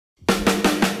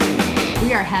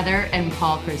We are Heather and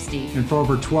Paul Christie. And for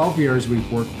over 12 years, we've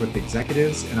worked with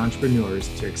executives and entrepreneurs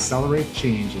to accelerate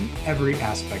change in every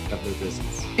aspect of their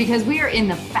business. Because we are in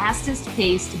the fastest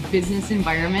paced business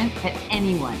environment that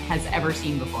anyone has ever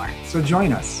seen before. So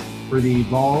join us for the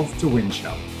Evolve to Win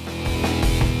show.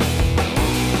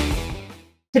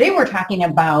 Today we're talking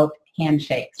about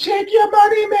handshakes. Shake your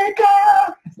money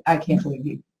maker! I can't believe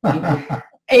you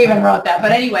even wrote that.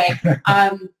 But anyway,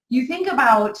 you think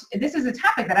about, this is a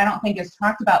topic that I don't think is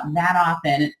talked about that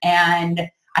often. And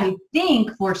I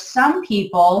think for some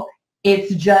people,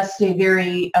 it's just a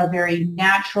very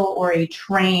natural or a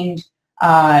trained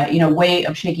way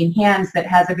of shaking hands that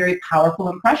has a very powerful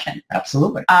impression.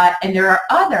 Absolutely. And there are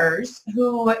others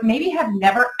who maybe have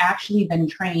never actually been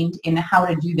trained in how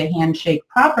to do the handshake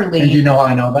properly. And you know how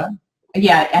I know that?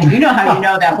 Yeah, and you know how you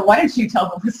know that, but why don't you tell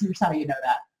the listeners how you know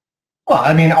that? Well,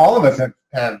 I mean, all of us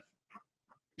have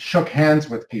shook hands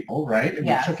with people, right? And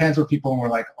Yes. we shook hands with people and we're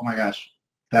like, oh my gosh,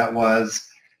 that was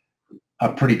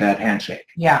a pretty bad handshake.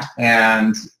 Yeah.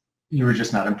 And you were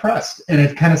just not impressed. And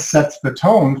it kind of sets the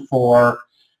tone for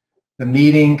the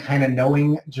meeting, kind of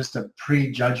knowing just a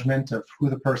prejudgment of who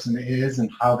the person is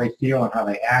and how they feel and how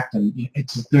they act. And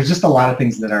there's just a lot of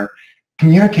things that are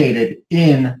communicated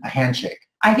in a handshake.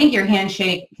 I think your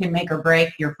handshake can make or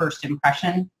break your first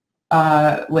impression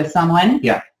with someone.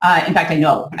 Yeah. In fact, I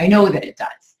know that it does.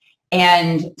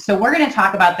 And so we're going to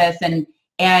talk about this.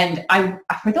 And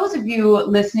for those of you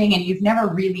listening and you've never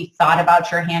really thought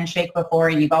about your handshake before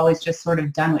and you've always just sort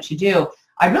of done what you do,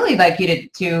 I'd really like you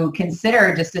to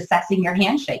consider just assessing your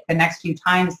handshake the next few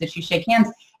times that you shake hands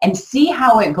and see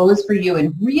how it goes for you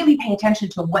and really pay attention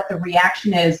to what the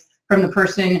reaction is from the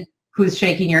person who's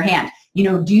shaking your hand. You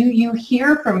know, do you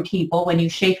hear from people when you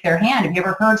shake their hand? Have you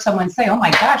ever heard someone say, oh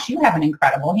my gosh, you have an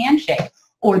incredible handshake,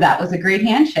 or that was a great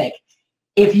handshake?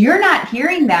 If you're not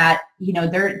hearing that, you know,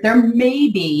 there may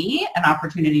be an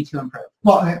opportunity to improve.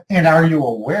 Well, and are you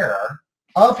aware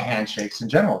of handshakes in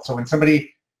general? So when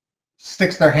somebody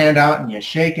sticks their hand out and you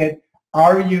shake it,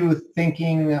 are you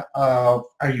thinking of,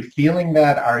 are you feeling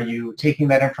that? Are you taking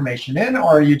that information in?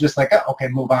 Or are you just like, oh, okay,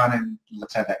 move on and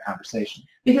let's have that conversation?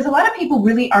 Because a lot of people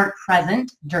really aren't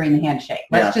present during the handshake.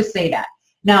 Let's just say that.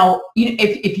 Now,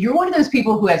 if you're one of those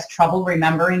people who has trouble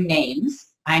remembering names,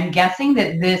 I'm guessing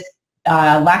that this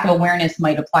lack of awareness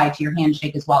might apply to your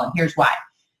handshake as well. And here's why.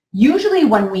 Usually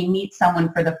when we meet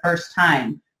someone for the first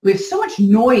time, we have so much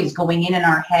noise going on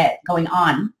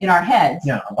in our heads.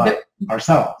 Yeah, about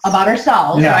ourselves. About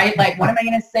ourselves, yeah. Right? Like, what am I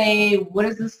going to say? What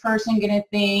is this person going to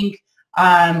think?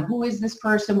 Who is this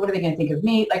person? What are they going to think of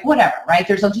me? Like, whatever, right?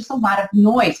 There's just a lot of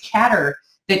noise, chatter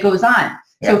that goes on.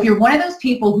 Yeah. So if you're one of those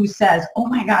people who says, oh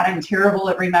my God, I'm terrible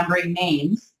at remembering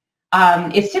names,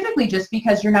 it's typically just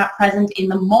because you're not present in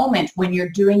the moment when you're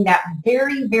doing that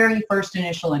very, very first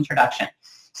initial introduction.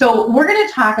 So we're going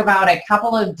to talk about a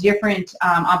couple of different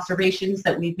observations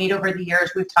that we've made over the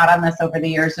years. We've taught on this over the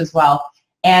years as well.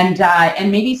 And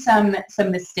maybe some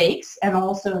mistakes and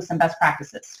also some best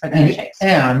practices for the handshakes.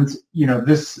 And, you know,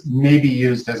 this may be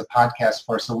used as a podcast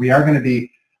for us. So we are going to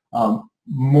be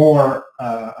more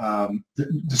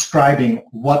describing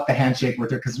what the handshake would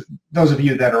do, because those of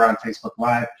you that are on Facebook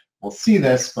Live will see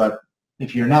this, but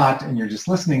if you're not and you're just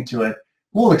listening to it,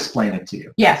 we'll explain it to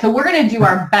you. Yeah, so we're going to do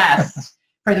our best.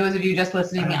 For those of you just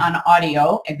listening on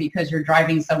audio, and because you're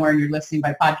driving somewhere and you're listening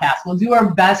by podcast, we'll do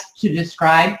our best to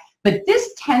describe. But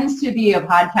this tends to be a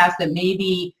podcast that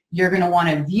maybe you're going to want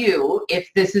to view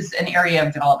if this is an area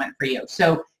of development for you.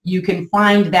 So you can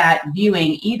find that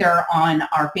viewing either on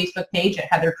our Facebook page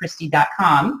at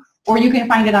heatherchristie.com, or you can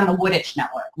find it on the Wooditch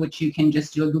Network, which you can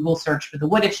just do a Google search for the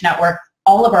Wooditch Network.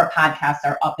 All of our podcasts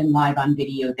are up and live on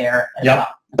video there as well.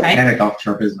 Okay? And at Gulf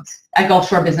Shore Business. At Gulf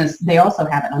Shore Business, they also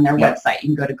have it on their website. You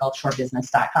can go to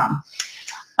gulfshorebusiness.com.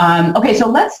 Okay, so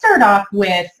let's start off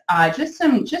with just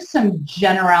some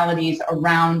generalities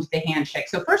around the handshake.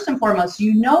 So first and foremost,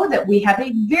 you know that we have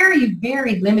a very,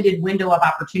 very limited window of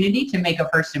opportunity to make a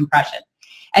first impression.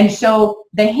 And so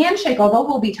the handshake, although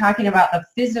we'll be talking about the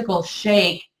physical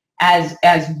shake as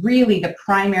really the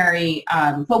primary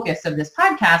focus of this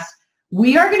podcast,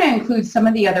 we are going to include some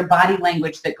of the other body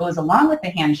language that goes along with the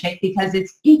handshake because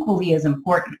it's equally as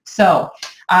important. So,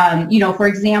 for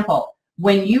example,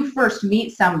 when you first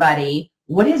meet somebody,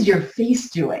 what is your face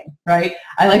doing, right?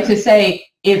 I like to say,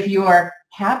 if you're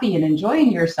happy and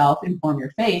enjoying yourself, inform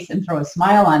your face and throw a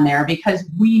smile on there, because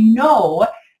we know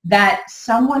that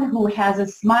someone who has a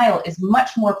smile is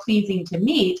much more pleasing to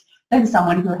meet than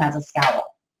someone who has a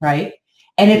scowl, right?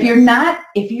 And if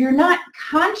you're not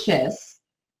conscious,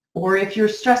 or if you're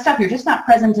stressed up, you're just not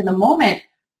present in the moment,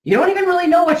 you don't even really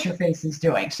know what your face is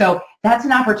doing. So that's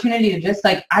an opportunity to just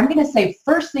like, I'm going to say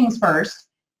first things first,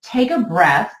 take a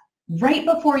breath. Right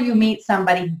before you meet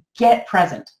somebody, get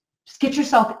present. Just get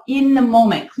yourself in the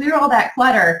moment, clear all that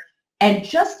clutter, and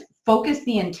just focus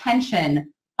the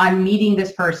intention on meeting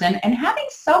this person and having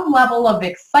some level of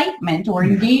excitement or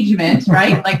engagement,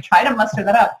 right? Like try to muster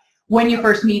that up when you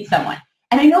first meet someone.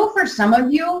 And I know for some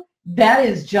of you, that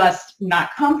is just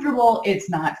not comfortable. It's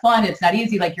not fun. It's not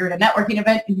easy. Like you're at a networking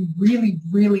event and you really,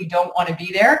 really don't want to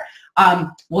be there.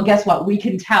 Well, guess what? We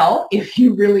can tell if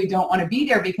you really don't want to be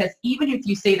there, because even if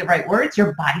you say the right words,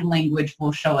 your body language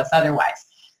will show us otherwise.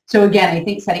 So again, I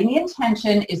think setting the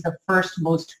intention is the first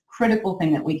most critical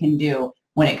thing that we can do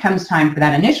when it comes time for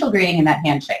that initial greeting and that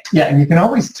handshake. Yeah, and you can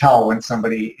always tell when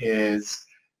somebody is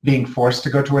being forced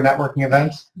to go to a networking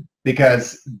event,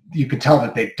 because you can tell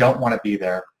that they don't want to be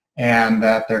there and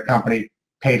that their company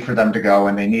paid for them to go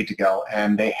and they need to go,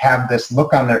 and they have this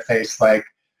look on their face like,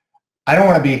 I don't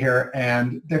want to be here,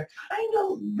 and they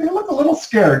look a little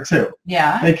scared too.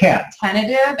 Yeah. They can.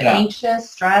 Tentative,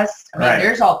 anxious, stressed. I mean, Right.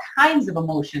 There's all kinds of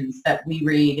emotions that we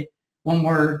read when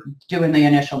we're doing the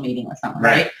initial meeting with someone,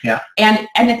 right? Yeah. And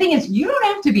the thing is, you don't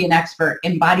have to be an expert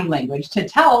in body language to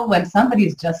tell when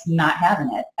somebody's just not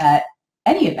having it at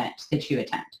any event that you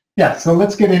attend. Yeah, so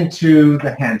let's get into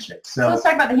the handshake. So let's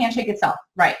talk about the handshake itself.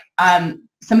 Right.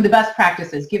 Some of the best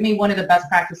practices. Give me one of the best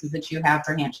practices that you have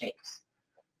for handshakes.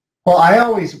 Well,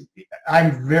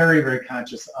 I'm very, very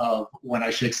conscious of when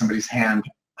I shake somebody's hand,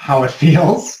 how it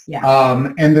feels.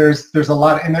 Yeah. And there's a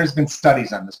lot, and there's been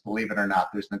studies on this, believe it or not.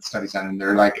 There's been studies on it, and there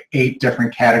are like 8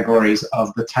 different categories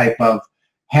of the type of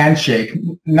handshake,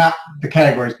 not the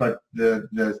categories, but the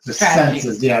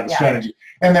senses, the strategy.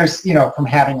 And there's, from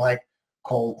having like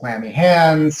cold, clammy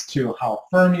hands to how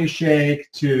firm you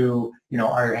shake to,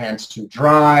 are your hands too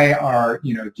dry?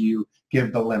 Do you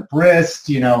give the limp wrist?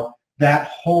 That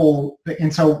whole,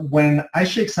 and so when I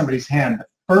shake somebody's hand, the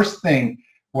first thing,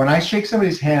 when I shake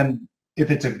somebody's hand,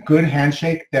 if it's a good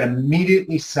handshake, that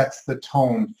immediately sets the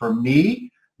tone for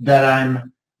me that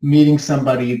I'm meeting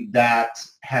somebody that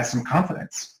has some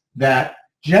confidence. That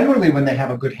generally when they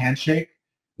have a good handshake,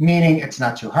 meaning it's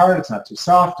not too hard, it's not too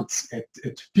soft,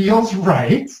 it feels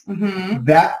right,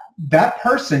 that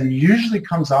person usually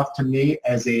comes off to me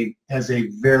as a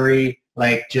very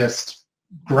like just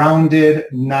grounded,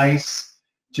 nice,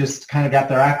 just kind of got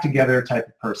their act together type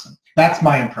of person. That's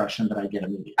my impression that I get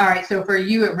immediately. All right, so for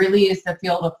you, it really is to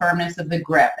feel the firmness of the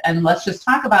grip. And let's just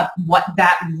talk about what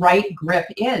that right grip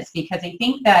is, because I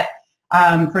think that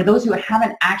for those who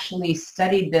haven't actually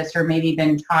studied this or maybe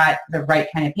been taught the right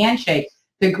kind of handshake,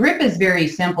 the grip is very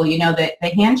simple.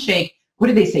 The handshake, what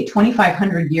do they say,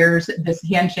 2,500 years this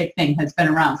handshake thing has been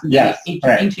around since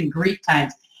ancient Greek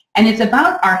times. And it's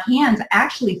about our hands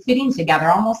actually fitting together,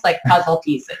 almost like puzzle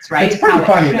pieces, right? It's pretty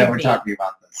funny that we're talking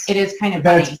about this. It is kind of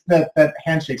funny. That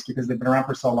handshakes, because they've been around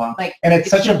for so long. And it's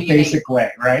such a basic way,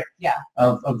 right? Yeah.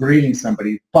 Of greeting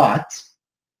somebody. But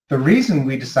the reason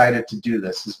we decided to do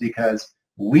this is because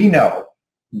we know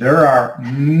there are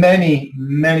many,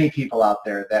 many people out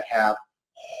there that have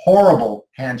horrible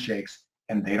handshakes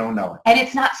and they don't know it. And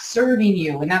it's not serving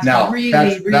you. And that's really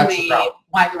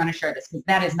why we want to share this, because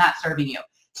that is not serving you.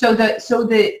 So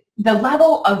the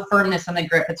level of firmness on the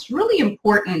grip, it's really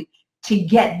important to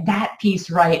get that piece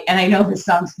right. And I know this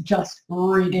sounds just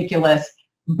ridiculous,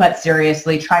 but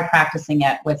seriously, try practicing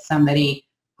it with somebody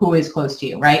who is close to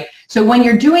you, right? So when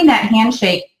you're doing that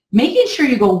handshake, making sure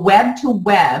you go web to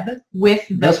web with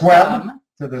the thumb.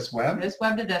 To this web? This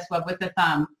web to this web with the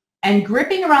thumb. And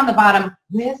gripping around the bottom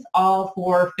with all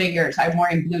 4 fingers. I'm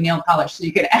wearing blue nail polish, so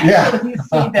you can actually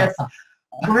see this.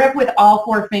 Grip with all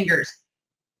 4 fingers.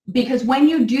 Because when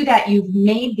you do that, you've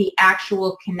made the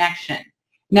actual connection.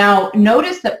 Now,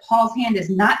 notice that Paul's hand is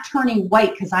not turning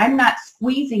white because I'm not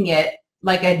squeezing it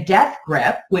like a death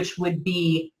grip, which would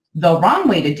be the wrong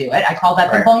way to do it. I call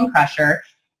that the bone crusher.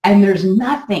 And there's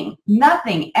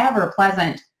nothing ever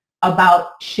pleasant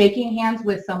about shaking hands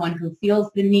with someone who feels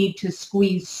the need to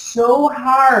squeeze so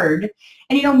hard.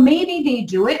 And, maybe they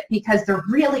do it because they're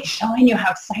really showing you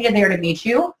how excited they are to meet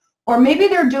you. Or maybe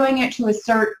they're doing it to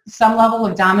assert some level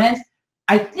of dominance.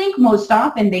 I think most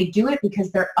often they do it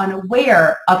because they're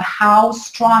unaware of how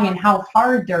strong and how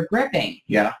hard they're gripping.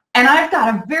 Yeah. And I've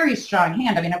got a very strong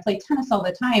hand. I mean, I play tennis all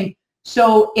the time.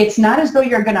 So it's not as though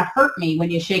you're going to hurt me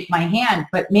when you shake my hand.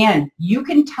 But, man, you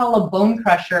can tell a bone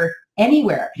crusher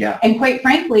anywhere. Yeah. And quite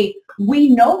frankly, we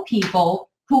know people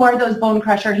who are those bone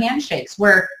crusher handshakes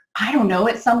where I don't know,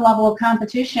 at some level of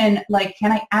competition, like,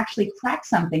 can I actually crack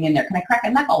something in there? Can I crack a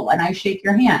knuckle when I shake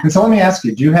your hand? And so let me ask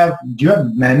you, do you have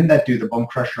men that do the bone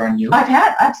crusher on you? I've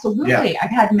had, absolutely. Yeah. I've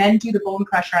had men do the bone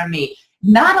crusher on me.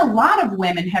 Not a lot of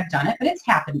women have done it, but it's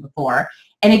happened before.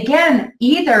 And again,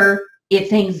 either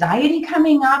it's anxiety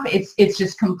coming up, it's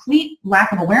just complete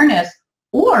lack of awareness,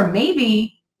 or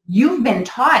maybe you've been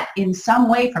taught in some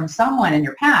way from someone in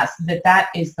your past that that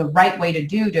is the right way to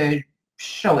do to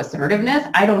show assertiveness.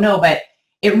 I don't know, but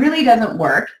it really doesn't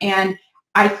work. And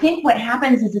I think what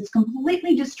happens is it's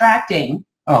completely distracting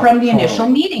from the initial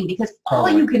meeting, because all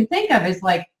you can think of is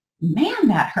like, man,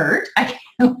 that hurt. I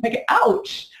can't, like,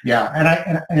 ouch. Yeah,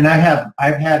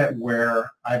 I've had it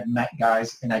where I've met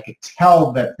guys and I could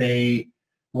tell that they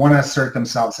want to assert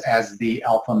themselves as the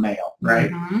alpha male,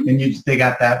 right? Mm-hmm. And they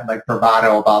got that like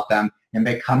bravado about them, and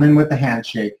they come in with the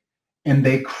handshake and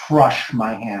they crush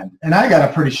my hand. And I got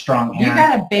a pretty strong hand. You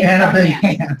got a big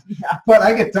hand. Yeah. But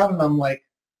I get telling them, like,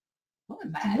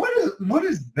 what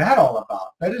is that all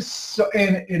about? That is so,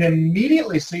 and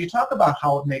immediately, so you talk about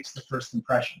how it makes the first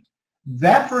impression.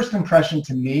 That first impression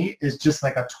to me is just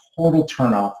like a total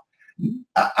turnoff.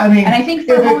 I mean, and I think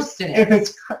for most if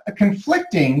it's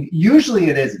conflicting,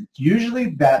 usually it isn't.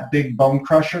 Usually that big bone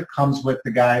crusher comes with the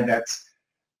guy that's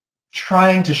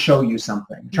trying to show you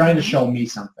something, trying to show me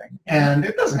something. And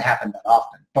it doesn't happen that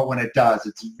often, but when it does,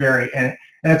 it's and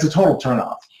it's a total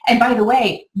turnoff. And by the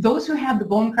way, those who have the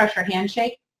bone crusher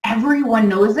handshake, everyone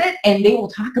knows it, and they will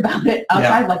talk about it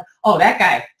outside, like, oh, that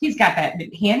guy, he's got that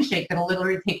handshake that'll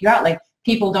literally take you out. Like,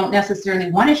 people don't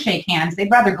necessarily want to shake hands. They'd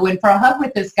rather go in for a hug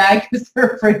with this guy because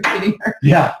they're afraid of getting hurt.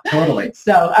 Yeah, totally.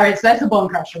 So, all right, so that's a bone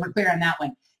crusher. We're clear on that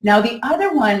one. Now, the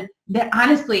other one that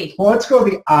honestly... Well, let's go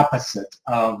the opposite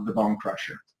of the bone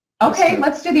crusher. Okay,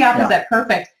 let's do the opposite. Yeah.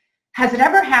 Perfect. Has it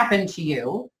ever happened to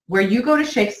you where you go to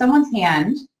shake someone's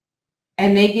hand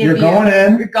and they give you're going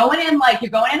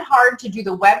in hard to do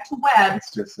the web to web?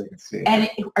 It's just so you can see. And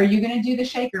are you going to do the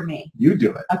shake or me? You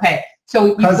do it. Okay.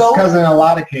 So because in a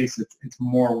lot of cases it's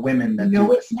more women that do it.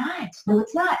 No, it's not. No,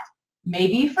 it's not.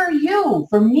 Maybe for you.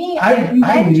 For me, I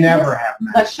never have.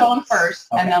 Let's show them first,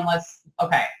 and then let's.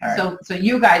 Okay. Right. So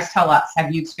you guys tell us.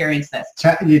 Have you experienced this?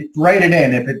 You write it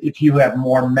in if you have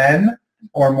more men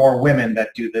or more women that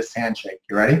do this handshake.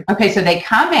 You ready? Okay, so they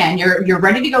come in, you're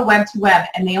ready to go web to web,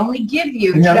 and they only give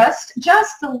you just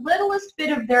the littlest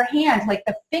bit of their hand, like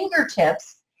the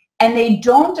fingertips, and they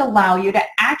don't allow you to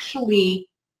actually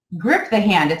grip the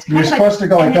hand. It's kind you're of supposed to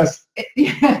go like this.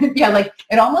 Yeah, like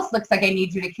it almost looks like I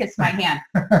need you to kiss my hand.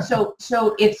 So it's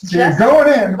so just you're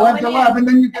going in, web to web, and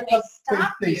then you get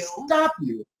they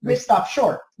stop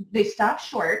short. They stop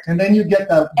short. And then you get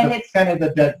it's kind of the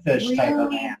dead fish really, type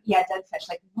of hand. Yeah, dead fish,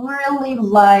 like really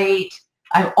light.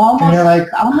 I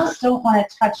almost don't want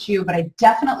to touch you, but I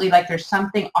definitely, like, there's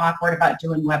something awkward about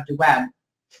doing web to web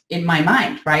in my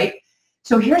mind, right?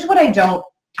 So here's what I don't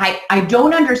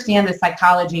understand the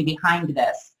psychology behind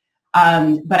this,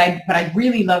 but I'd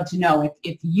really love to know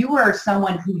if you are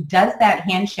someone who does that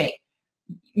handshake.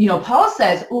 You know, Paul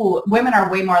says, ooh, women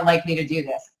are way more likely to do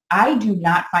this. I do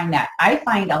not find that. I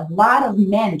find a lot of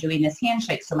men doing this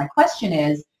handshake. So my question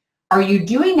is, are you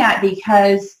doing that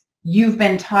because you've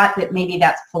been taught that maybe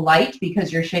that's polite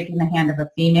because you're shaking the hand of a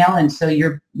female and so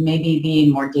you're maybe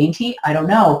being more dainty? I don't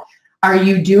know. Are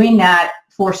you doing that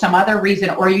for some other reason,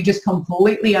 or are you just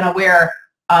completely unaware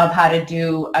of how to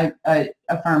do a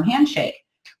firm handshake?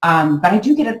 But I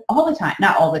do get it all the time.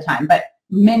 Not all the time, but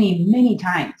many, many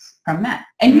times from men.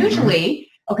 And usually,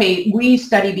 okay, we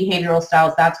study behavioral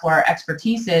styles. That's where our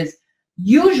expertise is.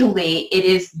 Usually it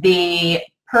is the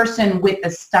person with the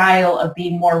style of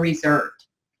being more reserved.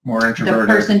 More introverted.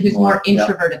 The person who's more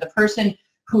introverted. The person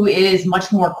who is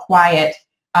much more quiet,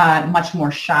 much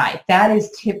more shy. That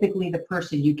is typically the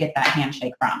person you get that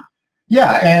handshake from.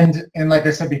 Yeah, and like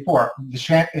I said before,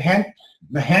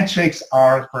 the handshakes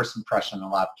are first impression in a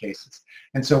lot of cases.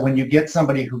 And so when you get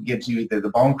somebody who gives you either the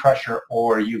bone crusher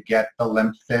or you get the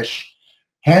limp fish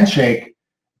handshake,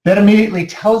 that immediately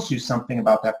tells you something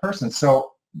about that person.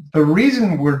 So the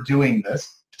reason we're doing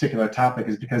this particular topic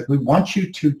is because we want you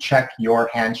to check your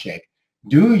handshake.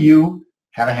 Do you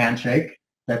have a handshake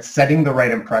that's setting the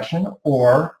right impression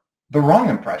or the wrong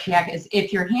impression? Yeah, because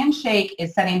if your handshake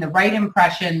is setting the right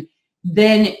impression,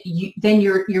 then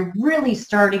you're really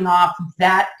starting off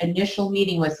that initial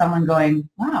meeting with someone going,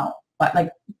 wow,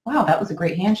 wow, that was a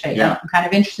great handshake. Yeah. I'm kind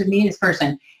of interested in meeting this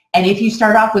person. And if you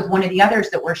start off with one of the others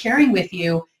that we're sharing with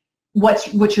you,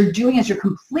 what you're doing is you're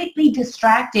completely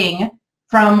distracting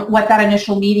from what that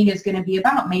initial meeting is going to be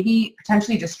about, maybe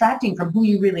potentially distracting from who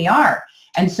you really are.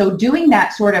 And so doing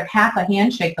that sort of half a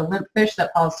handshake, the limp fish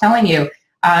that Paul's telling you,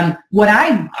 What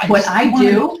I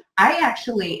do, I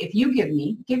actually, if you give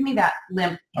me that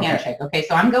limp handshake. Okay,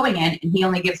 so I'm going in and he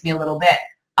only gives me a little bit.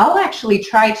 I'll actually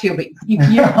try to, but you're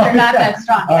not that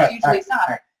strong. It's usually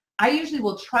soft. I usually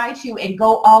will try to and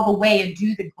go all the way and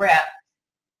do the grip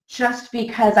just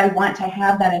because I want to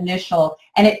have that initial.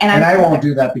 And I won't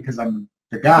do that because I'm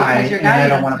the guy and I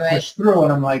don't want to push through,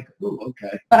 and I'm like, ooh,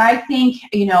 okay. But I think,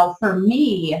 for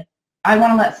me, I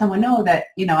want to let someone know that,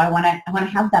 I want to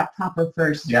have that proper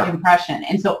first impression.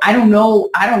 And so I don't know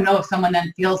if someone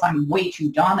then feels I'm way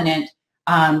too dominant.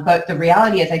 But the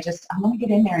reality is I want to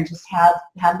get in there and just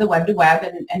have the web to web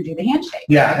and do the handshake.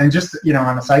 Yeah. Right? And just,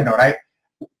 on a side note,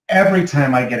 every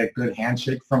time I get a good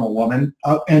handshake from a woman,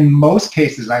 in most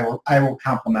cases, I will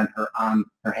compliment her on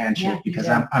her handshake because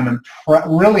I'm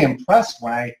really impressed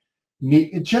when I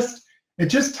meet. It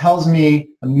just tells me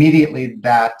immediately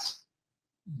that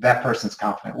that person's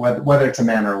confident, whether it's a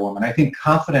man or a woman. I think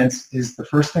confidence is the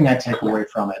first thing I take away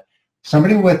from it.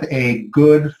 Somebody with a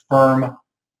good, firm,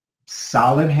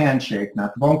 solid handshake,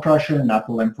 not the bone crusher, not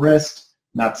the limp wrist,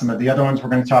 not some of the other ones we're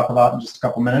going to talk about in just a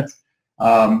couple minutes.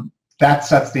 That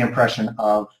sets the impression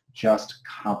of just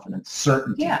confidence,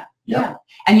 certainty. Yeah.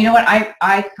 And you know what?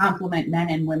 I compliment men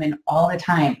and women all the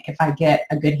time if I get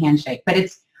a good handshake. But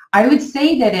I would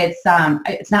say that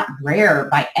it's not rare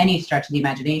by any stretch of the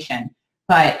imagination.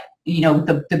 But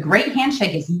the great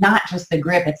handshake is not just the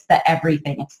grip, it's the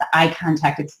everything. It's the eye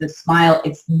contact, it's the smile,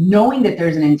 it's knowing that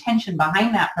there's an intention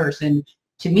behind that person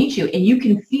to meet you. And you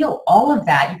can feel all of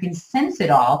that. You can sense it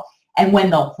all. And when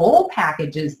the whole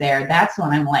package is there, that's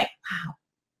when I'm like, wow,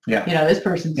 this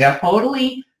person's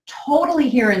totally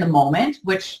here in the moment,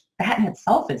 which that in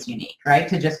itself is unique, right?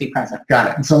 To just be present.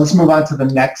 Got it. And so let's move on to the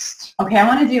next. Okay, I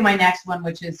want to do my next one,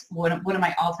 which is one of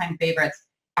my all-time favorites.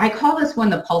 I call this one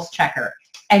the pulse checker.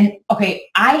 And okay,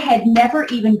 I had never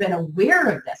even been aware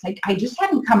of this. I just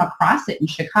hadn't come across it in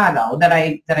Chicago that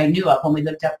I knew of when we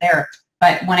lived up there.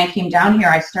 But when I came down here,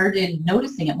 I started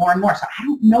noticing it more and more. So I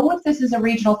don't know if this is a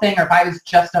regional thing or if I was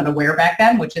just unaware back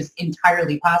then, which is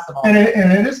entirely possible. And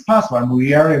it is possible. I mean,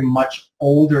 we are a much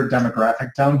older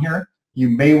demographic down here. You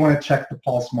may want to check the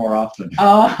pulse more often.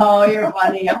 Oh, you're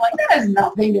funny. I'm like, that has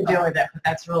nothing to do with it. But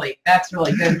that's really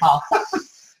good, Paul.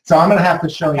 So I'm going to have to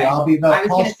show you. I'll be the I was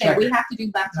pulse going to say, checker. we have to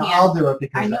do left hand. I'll do it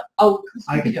because I know. Oh,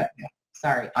 I can do it. Yeah.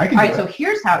 Sorry. I can All do right, it. so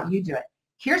here's how you do it.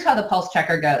 Here's how the pulse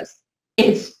checker goes.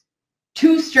 It's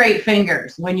 2 straight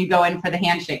fingers when you go in for the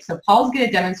handshake. So Paul's going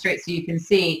to demonstrate so you can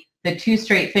see the 2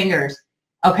 straight fingers.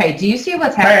 Okay, do you see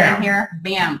what's happening here?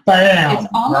 Bam. Bam. It's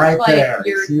almost right like there.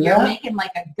 you're making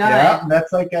like a gun. Yeah,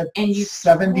 that's like a and you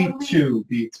 72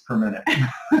 beats per minute.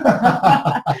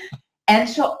 And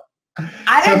so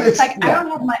I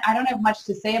don't have much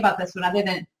to say about this one other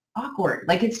than awkward.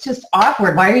 Like, it's just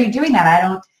awkward. Why are you doing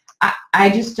that? I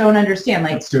just don't understand.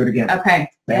 Like, let's do it again. Okay.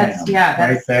 Bam. That's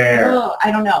right there. Oh,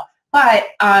 I don't know. But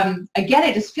again,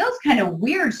 it just feels kind of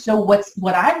weird. So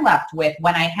what I'm left with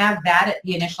when I have that at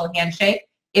the initial handshake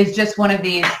is just one of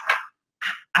these,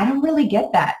 I don't really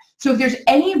get that. So if there's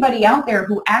anybody out there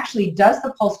who actually does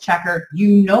the pulse checker,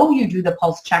 you do the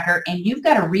pulse checker and you've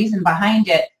got a reason behind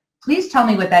it, please tell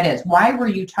me what that is. Why were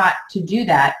you taught to do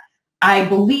that? I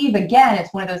believe, again,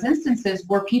 it's one of those instances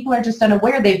where people are just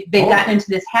unaware. They've gotten into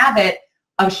this habit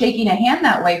of shaking a hand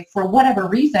that way for whatever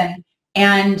reason,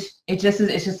 and it's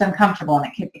just uncomfortable,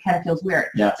 and it kind of feels weird.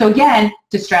 Yeah. So again,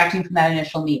 distracting from that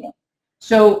initial meeting.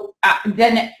 So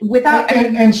then without...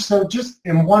 And so just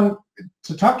in one,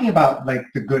 so talking about like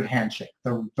the good handshake,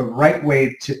 the right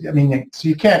way to, I mean, so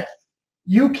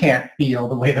you can't feel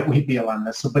the way that we feel on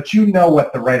this, but you know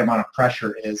what the right amount of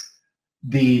pressure is,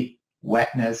 the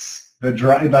wetness, the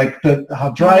dry, like how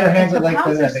dry your hands are, like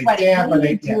they damp, or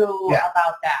they do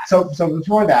about that. So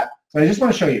before that, so I just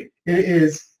want to show you, it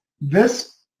is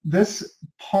this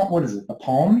palm. What is it? The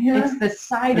palm here? It's the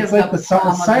side it's of like the palm.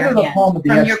 The side of the palm of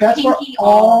the edge. edge. Your That's where pinky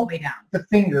all the way down. The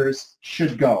fingers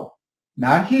should go.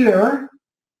 Not here.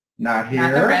 Not here.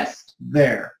 Not the wrist.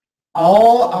 There.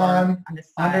 All on the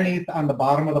side. Underneath on the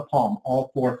bottom of the palm. All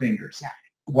 4 fingers. Yeah.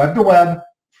 Web to web.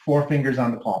 4 fingers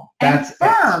on the palm. That's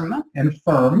firm. It. And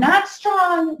firm. Not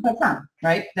strong, but firm,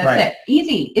 right? That's right. it.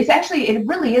 Easy. It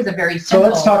really is a very simple. So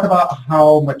let's talk about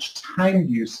how much time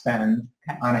do you spend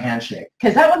on a handshake.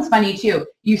 Because that one's funny too.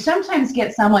 You sometimes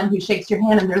get someone who shakes your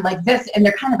hand and they're like this, and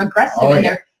they're kind of aggressive,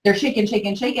 and they're shaking.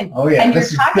 Oh yeah. And you're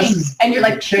talking, and you're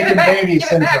like, shaking baby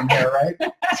syndrome here, right?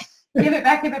 Give it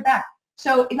back.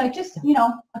 So like just,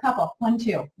 a couple, 1,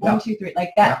 2, 1, 2, 3,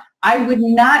 like that. Yeah. I would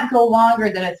not go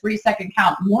longer than a 3-second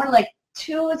count. More like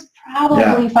 2 is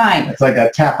probably fine. It's like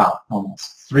a tap out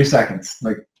almost. 3 seconds.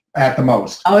 Like at the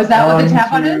most. Oh, is that what the 1,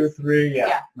 tap on 2, is? 3,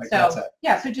 yeah. Like So that's it.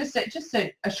 yeah, so just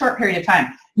a short period of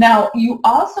time. Now you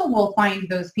also will find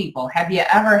those people. Have you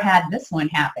ever had this one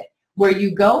happen where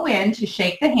you go in to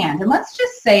shake the hand, and let's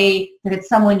just say that it's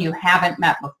someone you haven't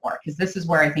met before, because this is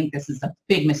where I think this is a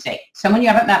big mistake. Someone you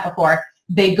haven't met before,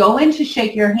 they go in to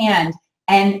shake your hand,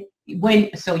 and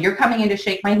so you're coming in to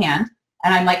shake my hand,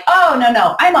 and I'm like, oh,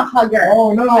 no, I'm a hugger.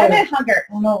 Oh, no. I'm a hugger.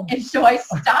 Oh, no. And so I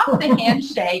stop the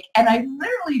handshake, and I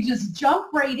literally just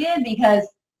jump right in because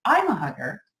I'm a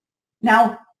hugger.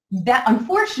 Now, that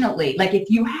unfortunately, like if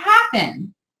you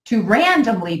happen to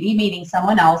randomly be meeting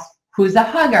someone else who's a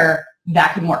hugger,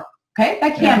 that can work, okay?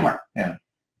 That can work. Yeah.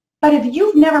 But if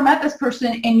you've never met this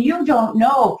person and you don't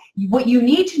know, what you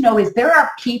need to know is there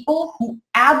are people who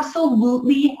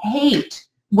absolutely hate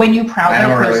when you crowd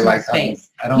their personal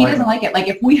space. He doesn't like it. Like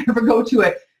if we ever go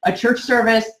to a church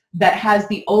service that has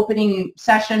the opening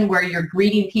session where you're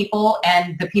greeting people,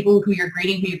 and the people who you're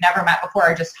greeting who you've never met before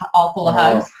are just all full of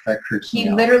hugs, he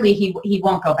literally, he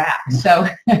won't go back. So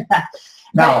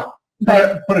now,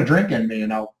 put a drink in me, you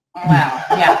know. Wow,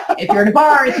 yeah. If you're in a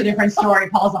bar, it's a different story.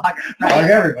 Paul's a hugger, right?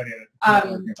 Like everybody. Not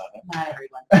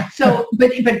everyone. So,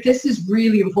 but this is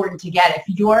really important to get. If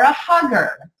you're a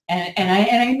hugger, and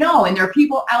I know, and there are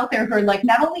people out there who are like,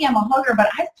 not only am I a hugger, but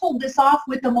I've pulled this off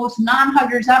with the most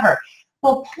non-huggers ever.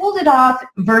 Well, pulled it off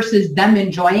versus them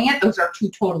enjoying it, those are two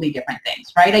totally different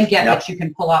things, right? I get that you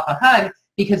can pull off a hug,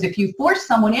 because if you force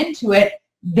someone into it,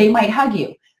 they might hug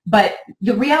you. But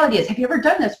the reality is, have you ever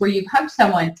done this where you've hugged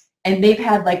someone and they've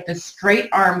had like the straight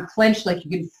arm clench, like you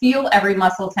can feel every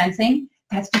muscle tensing?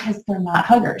 That's because they're not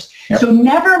huggers. So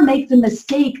never make the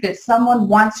mistake that someone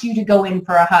wants you to go in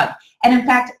for a hug. And in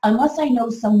fact, unless I know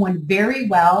someone very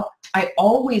well, I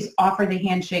always offer the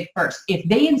handshake first. If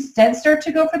they instead start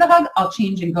to go for the hug, I'll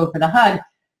change and go for the hug.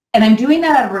 And I'm doing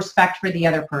that out of respect for the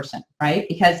other person, right?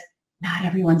 Because not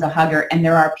everyone's a hugger, and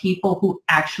there are people who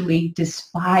actually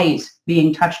despise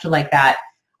being touched like that.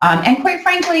 And quite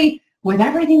frankly, with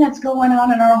everything that's going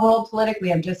on in our world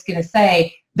politically, I'm just going to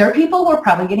say, there are people who are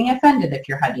probably getting offended if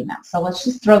you're hugging them. So let's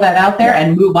just throw that out there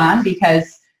and move on,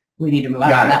 because we need to move on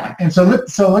from that one. And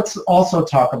so let's also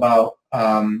talk about,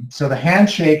 so the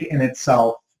handshake in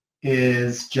itself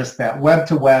is just that web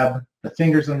to web, the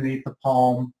fingers underneath the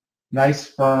palm, nice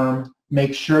firm.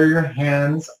 Make sure your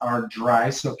hands are dry.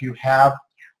 So if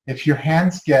your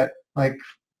hands get like,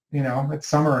 you know, it's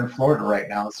summer in Florida right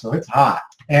now, so it's hot,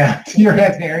 and your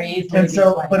hands very easily. And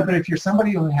so, but if you're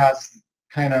somebody who has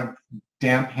kind of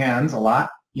damp hands a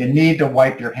lot, you need to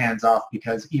wipe your hands off,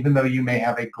 because even though you may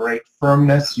have a great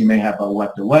firmness, you may have a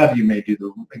web to web, you may do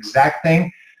the exact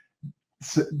thing,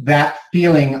 so that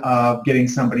feeling of getting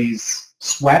somebody's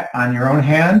sweat on your own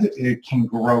hand, it can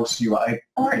gross you out.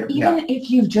 Or even if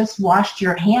you've just washed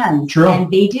your hands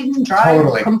and they didn't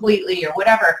dry completely or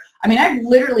whatever. I mean, I've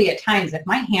literally at times, if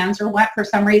my hands are wet for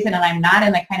some reason and I'm not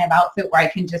in the kind of outfit where I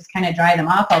can just kind of dry them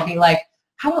off, I'll be like,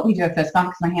 how about we do a fist bump,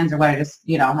 because my hands are wet. I just,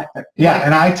 you know, like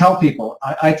and I tell people,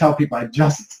 I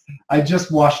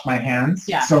just washed my hands.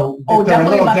 Yeah. So if they're a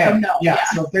little damp, yeah.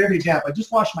 So if they're gonna be damp, I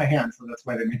just washed my hands, so that's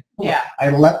why they mean. Yeah.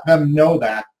 I let them know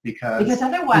that, because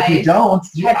otherwise, if you don't,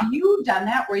 have you done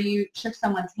that where you shook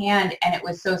someone's hand and it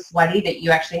was so sweaty that you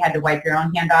actually had to wipe your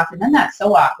own hand off, and then that's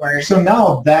so awkward. So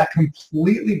now that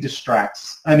completely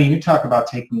distracts. I mean, you talk about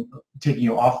taking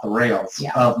you off the rails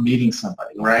of meeting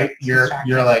somebody, right? You're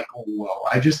like, oh, whoa,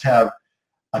 I just have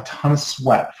a ton of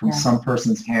sweat from some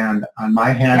person's hand on my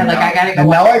hand. Yeah, like I gotta go. And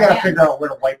now I gotta figure out where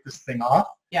to wipe this thing off.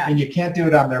 Yeah. And you can't do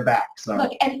it on their back. So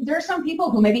look, and there are some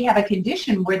people who maybe have a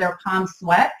condition where their palms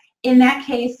sweat. In that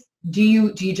case, do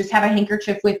you just have a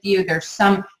handkerchief with you? There's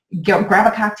some, grab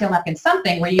a cocktail napkin,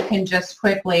 something where you can just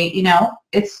quickly, you know,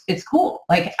 it's cool.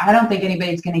 Like, I don't think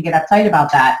anybody's going to get uptight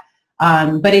about that.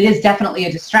 But it is definitely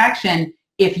a distraction.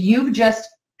 If you've just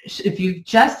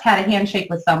had a handshake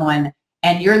with someone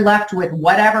and you're left with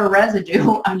whatever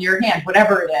residue on your hand,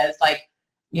 whatever it is, like,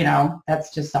 you know,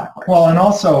 that's just awkward. Well, and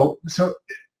also, so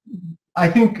I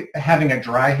think having a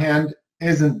dry hand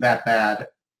isn't that bad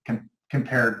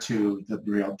compared to the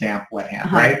real damp, wet hand,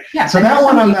 right? Yeah. So that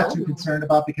one I'm not too concerned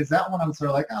about, because that one I'm sort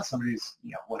of like, oh, somebody's,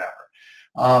 you know,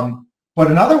 whatever. But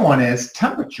another one is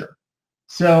temperature.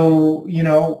 So, you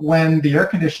know, when the air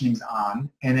conditioning's on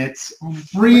and it's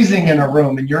freezing in a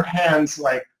room and your hand's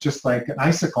like, just like an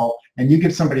icicle, and you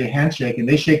give somebody a handshake and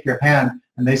they shake your hand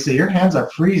and they say, your hands are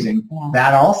freezing,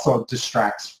 that also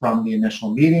distracts from the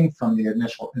initial meeting, from the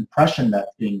initial impression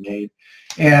that's being made.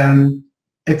 And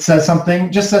it says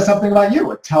something, just says something about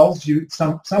you. It tells you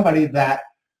somebody that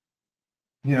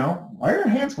you know, why are your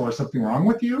hands full? Is something wrong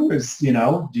with you? Is, you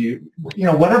know, do you, you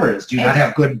know, whatever it is, do you not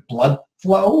have good blood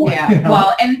flow? Yeah. You know?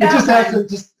 Well, and it just that has one, to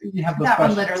just, you have those that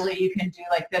one questions. literally you can do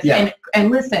like this. Yeah. And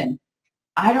listen,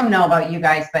 I don't know about you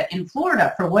guys, but in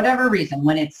Florida, for whatever reason,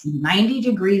 when it's 90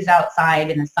 degrees outside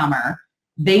in the summer,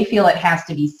 they feel it has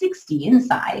to be 60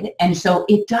 inside. And so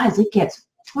it does. It gets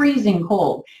freezing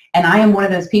cold. And I am one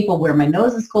of those people where my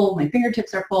nose is cold, my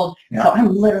fingertips are cold. Yeah. So I'm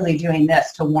literally doing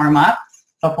this to warm up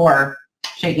before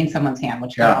shaking someone's hand,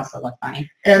 which can also look funny.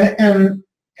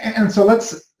 And so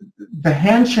the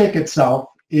handshake itself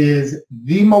is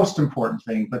the most important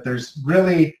thing, but there's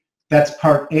really, that's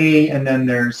part A, and then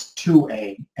there's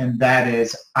 2A, and that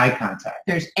is eye contact.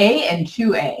 There's A and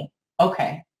 2A.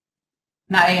 Okay.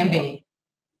 Not A and B.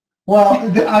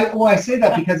 Well, I say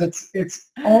that because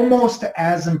it's almost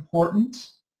as important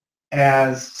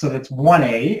as, so that's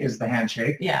 1A is the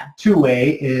handshake. Yeah.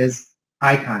 2A is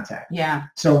eye contact. Yeah.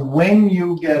 So when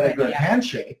you get a good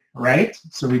handshake, right?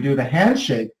 So we do the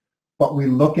handshake, but we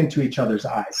look into each other's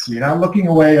eyes. So you're not looking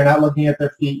away, you're not looking at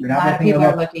their feet, you're not looking at people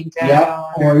are looking down.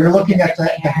 Yep. Or you're looking at the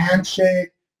handshake,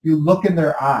 you look in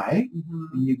their eye,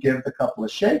 and you give the couple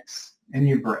of shakes, and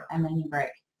you break. And then you break.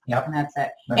 Yep. And that's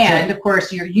it. That's of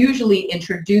course, you're usually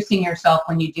introducing yourself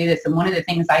when you do this. And one of the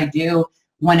things I do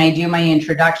when I do my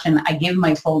introduction, I give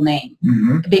my full name.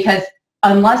 Because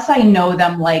unless I know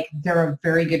them like they're a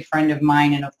very good friend of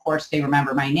mine and of course they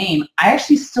remember my name, I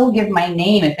actually still give my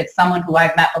name if it's someone who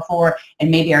I've met before and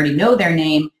maybe I already know their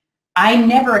name. I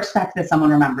never expect that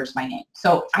someone remembers my name.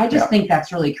 So I just think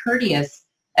that's really courteous,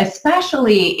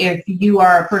 especially if you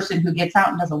are a person who gets out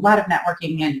and does a lot of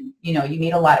networking and, you know, you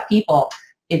meet a lot of people.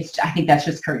 I think that's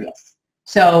just courteous.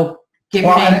 So give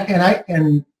your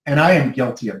name. And I am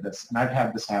guilty of this, and I've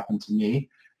had this happen to me.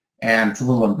 And it's a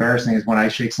little embarrassing is when I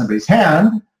shake somebody's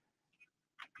hand,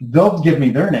 they'll give me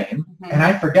their name, and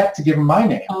I forget to give them my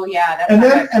name. Oh yeah,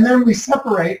 that's and then we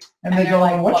separate, and they go,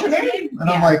 like, "What's your name?" And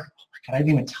I'm like, "I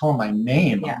didn't even tell them my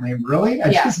name. I mean, really?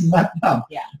 I just met them."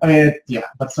 Yeah. I mean,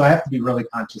 but so I have to be really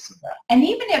conscious of that. And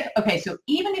even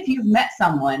if you've met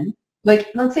someone, like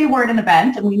let's say we're at an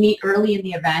event and we meet early in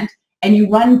the event, and you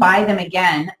run by them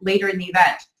again later in the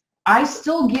event, I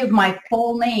still give my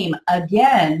full name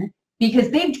again,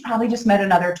 because they've probably just met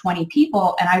another 20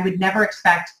 people, and I would never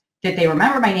expect that they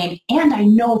remember my name. And I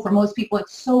know for most people,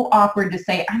 it's so awkward to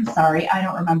say, "I'm sorry, I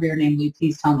don't remember your name. Will you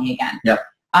please tell me again?" Yeah.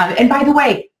 And by the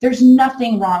way, there's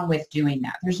nothing wrong with doing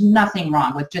that. There's nothing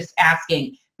wrong with just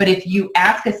asking. But if you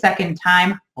ask a second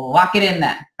time, lock it in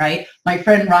then, right? My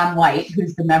friend Ron White,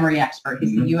 who's the memory expert,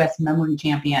 he's the U.S. memory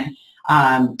champion,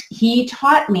 he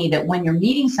taught me that when you're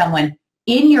meeting someone,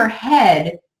 in your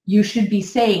head, you should be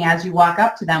saying as you walk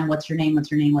up to them, "What's your name? What's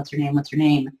your name? What's your name? What's your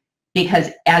name?" Because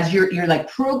as you're like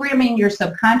programming your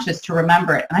subconscious to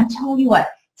remember it. And I'm telling you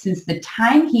what, since the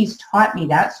time he's taught me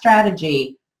that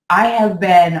strategy, I have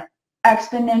been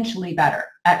exponentially better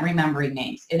at remembering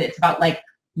names. It's about like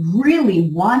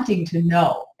really wanting to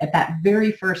know at that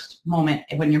very first moment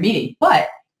when you're meeting. But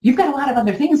you've got a lot of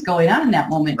other things going on in that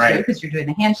moment too, because you're doing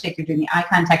the handshake, you're doing the eye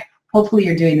contact. Hopefully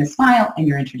you're doing the smile and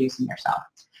you're introducing yourself.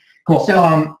 Cool.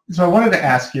 So I wanted to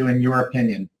ask you, in your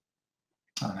opinion,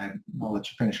 and I'll let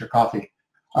you finish your coffee.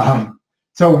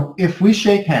 So if we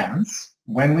shake hands,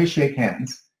 when we shake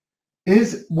hands,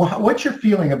 what's your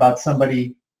feeling about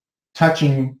somebody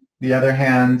touching the other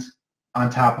hand on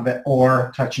top of it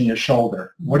or touching your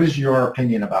shoulder? What is your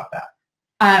opinion about that?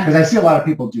 Because I see a lot of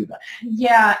people do that.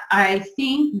 Yeah, I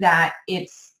think that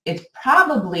it's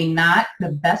probably not the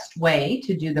best way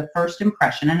to do the first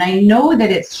impression. And I know that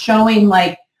it's showing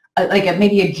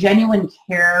maybe a genuine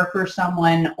care for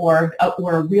someone or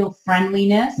a real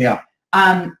friendliness. Yeah.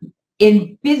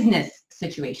 In business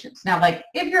situations. Now, like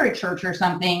if you're at church or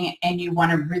something and you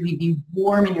want to really be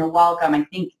warm and you're welcome, I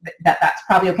think that's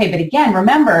probably okay. But again,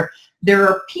 remember, there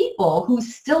are people who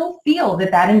still feel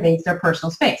that invades their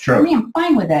personal space. True. For me, I'm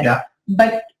fine with it. Yeah.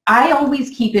 But I always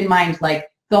keep in mind, like,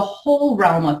 the whole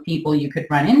realm of people you could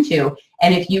run into.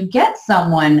 And if you get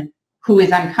someone who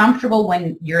is uncomfortable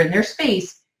when you're in their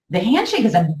space, the handshake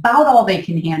is about all they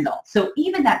can handle. So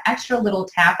even that extra little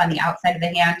tap on the outside of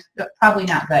the hand, probably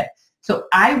not good. So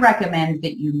I recommend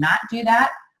that you not do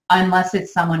that unless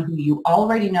it's someone who you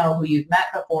already know, who you've met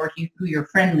before, who you're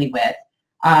friendly with.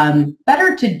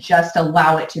 Better to just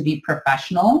allow it to be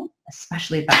professional,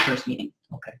 especially at that first meeting.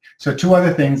 Okay. So 2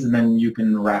 other things, and then you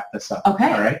can wrap this up.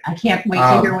 Okay. All right. I can't wait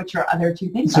to hear what your other 2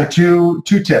 things are. So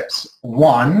two tips.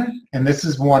 One, and this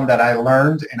is one that I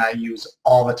learned and I use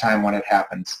all the time when it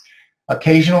happens.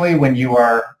 Occasionally when you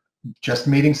are just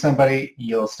meeting somebody,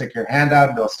 you'll stick your hand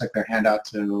out, they'll stick their hand out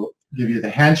to give you the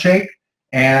handshake,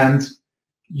 and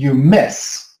you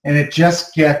miss. and it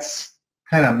just gets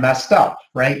kind of messed up,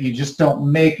 right? You just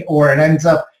don't make, or it ends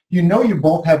up, you know, you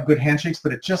both have good handshakes,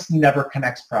 but it just never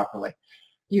connects properly.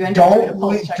 You end up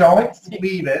Don't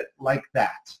leave it like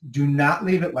that. Do not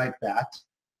leave it like that.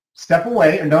 Step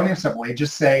away, and don't even step away.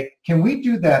 Just say, can we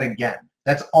do that again?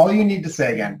 That's all you need to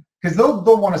say again, because they'll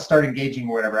want to start engaging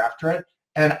or whatever after it.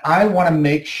 And I want to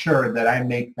make sure that I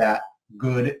make that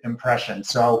good impression.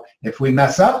 So if we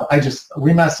mess up,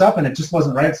 we mess up and it just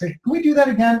wasn't right, I say, can we do that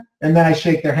again? And then I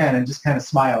shake their hand and just kind of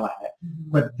smile at it.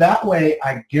 But that way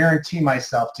I guarantee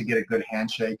myself to get a good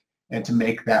handshake and to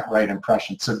make that right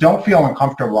impression. So don't feel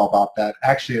uncomfortable about that.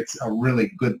 Actually, it's a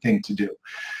really good thing to do.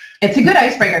 It's a good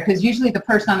icebreaker, because usually the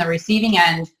person on the receiving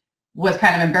end was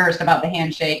kind of embarrassed about the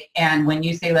handshake, and when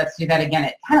you say let's do that again,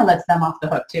 it kind of lets them off the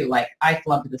hook too, like I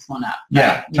flubbed this one up. Right?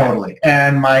 Yeah, totally.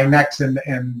 And my next and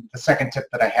the second tip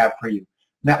that I have for you,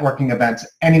 networking events,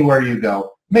 anywhere you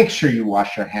go, make sure you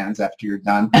wash your hands after you're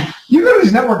done. You go to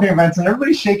these networking events and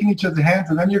everybody's shaking each other's hands,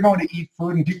 and then you're going to eat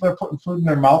food and people are putting food in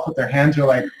their mouth with their hands. You're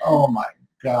like, oh my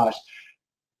gosh.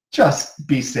 Just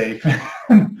be safe.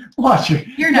 wash your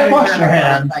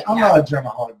hands. I'm not a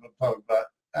germaholic, but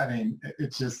I mean,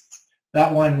 it's just,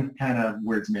 that one kind of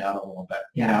weirds me out a little bit,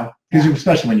 you know, because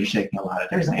especially when you're shaking a lot of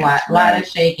There's hands, a lot of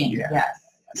shaking, yes.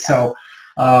 So,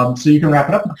 so you can wrap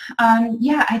it up.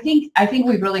 Yeah, I think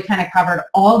we've really kind of covered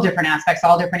all different aspects,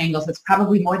 all different angles. It's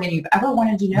probably more than you've ever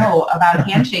wanted to know about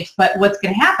handshakes. But what's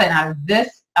going to happen out of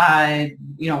this,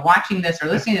 you know, watching this or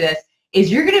listening to this, is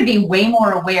you're going to be way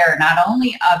more aware not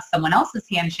only of someone else's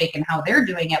handshake and how they're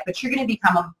doing it, but you're going to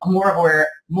become more aware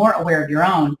of your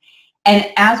own. And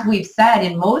as we've said,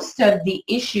 in most of the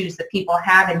issues that people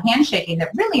have in handshaking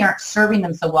that really aren't serving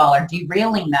them so well or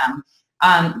derailing them,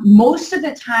 most of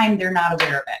the time they're not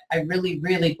aware of it. I really,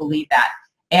 really believe that.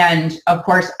 And of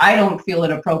course, I don't feel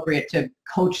it appropriate to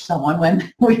coach someone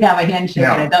when we have a handshake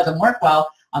and it doesn't work well,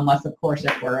 unless of course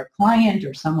if we're a client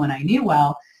or someone I knew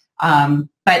well.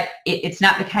 But it's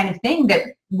not the kind of thing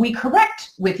that we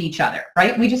correct with each other,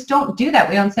 right? We just don't do that.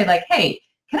 We don't say like, hey,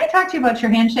 can I talk to you about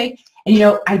your handshake? And, you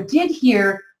know, I did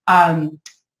hear, I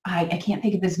can't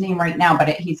think of his name right now, but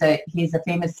he's a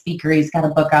famous speaker. He's got a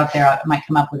book out there. I might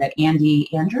come up with it. Andy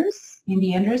Andrews,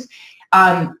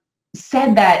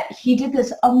 said that he did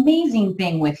this amazing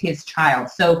thing with his child.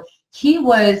 So he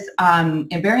was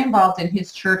very involved in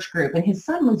his church group, and his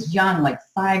son was young, like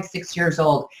 5, 6 years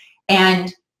old.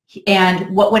 And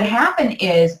what would happen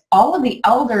is all of the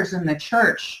elders in the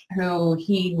church who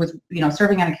he was, you know,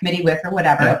 serving on a committee with or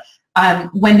whatever,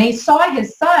 when they saw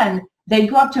his son, they'd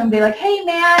go up to him and be like, hey,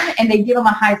 man, and they'd give him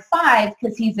a high five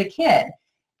because he's a kid.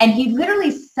 And he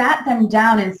literally sat them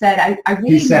down and said, I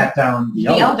really... He sat down the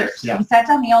elders. Yeah. He sat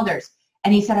down the elders.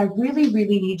 And he said, I really,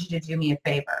 really need you to do me a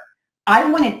favor. I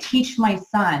want to teach my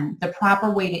son the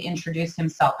proper way to introduce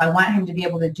himself. I want him to be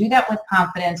able to do that with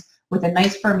confidence, with a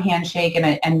nice firm handshake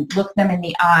and look them in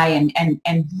the eye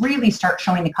and really start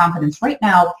showing the confidence right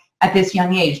now at this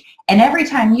young age. And every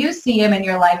time you see him and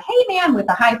you're like, hey man, with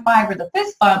the high five or the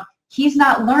fist bump, he's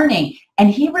not learning and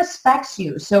he respects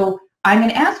you. So I'm going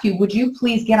to ask you, would you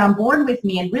please get on board with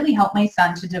me and really help my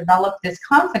son to develop this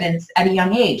confidence at a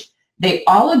young age? They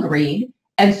all agreed.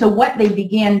 And so what they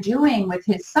began doing with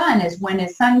his son is when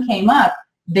his son came up,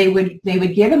 they would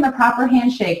give him the proper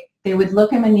handshake. They would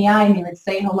look him in the eye and they would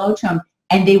say hello to him,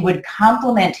 and they would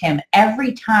compliment him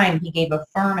every time he gave a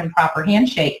firm and proper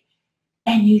handshake.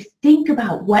 And you think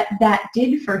about what that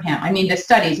did for him. I mean, the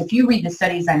studies, if you read the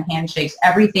studies on handshakes,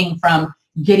 everything from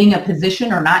getting a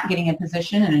position or not getting a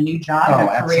position in a new job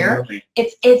or a career,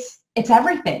 it's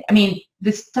everything. I mean,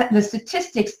 the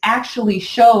statistics actually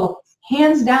show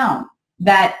hands down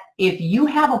that if you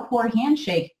have a poor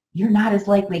handshake, you're not as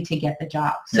likely to get the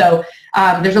job. So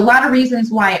there's a lot of reasons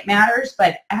why it matters,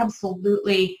 but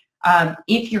absolutely,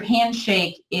 if your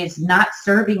handshake is not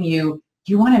serving you,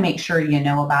 you want to make sure you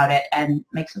know about it and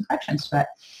make some corrections to it.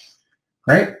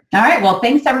 Great. All right. Well,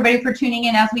 thanks everybody for tuning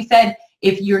in. As we said,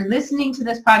 if you're listening to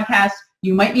this podcast,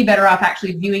 you might be better off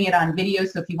actually viewing it on video.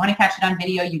 So if you want to catch it on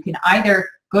video, you can either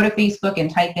go to Facebook and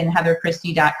type in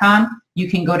heatherchristie.com. You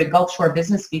can go to Gulf Shore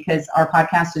Business because our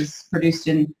podcast is produced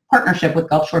in partnership with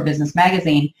Gulf Shore Business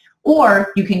Magazine,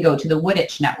 or you can go to the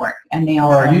Wooditch Network and they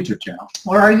also, or our YouTube channel.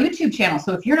 Or our YouTube channel.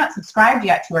 So if you're not subscribed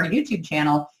yet to our YouTube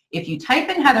channel, if you type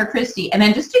in Heather Christie and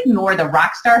then just ignore the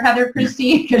rock star Heather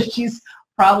Christie because she's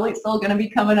probably still going to be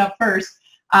coming up first.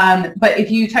 But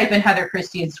if you type in Heather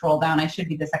Christie and scroll down, I should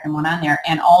be the second one on there.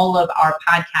 And all of our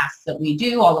podcasts that we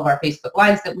do, all of our Facebook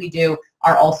Lives that we do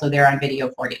are also there on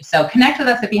video for you. So connect with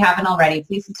us if you haven't already.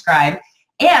 Please subscribe.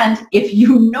 And if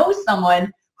you know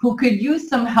someone who could use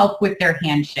some help with their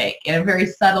handshake in a very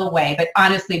subtle way, but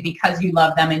honestly, because you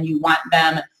love them and you want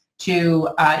them to,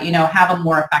 have a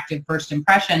more effective first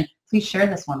impression, please share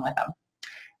this one with them.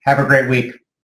 Have a great week.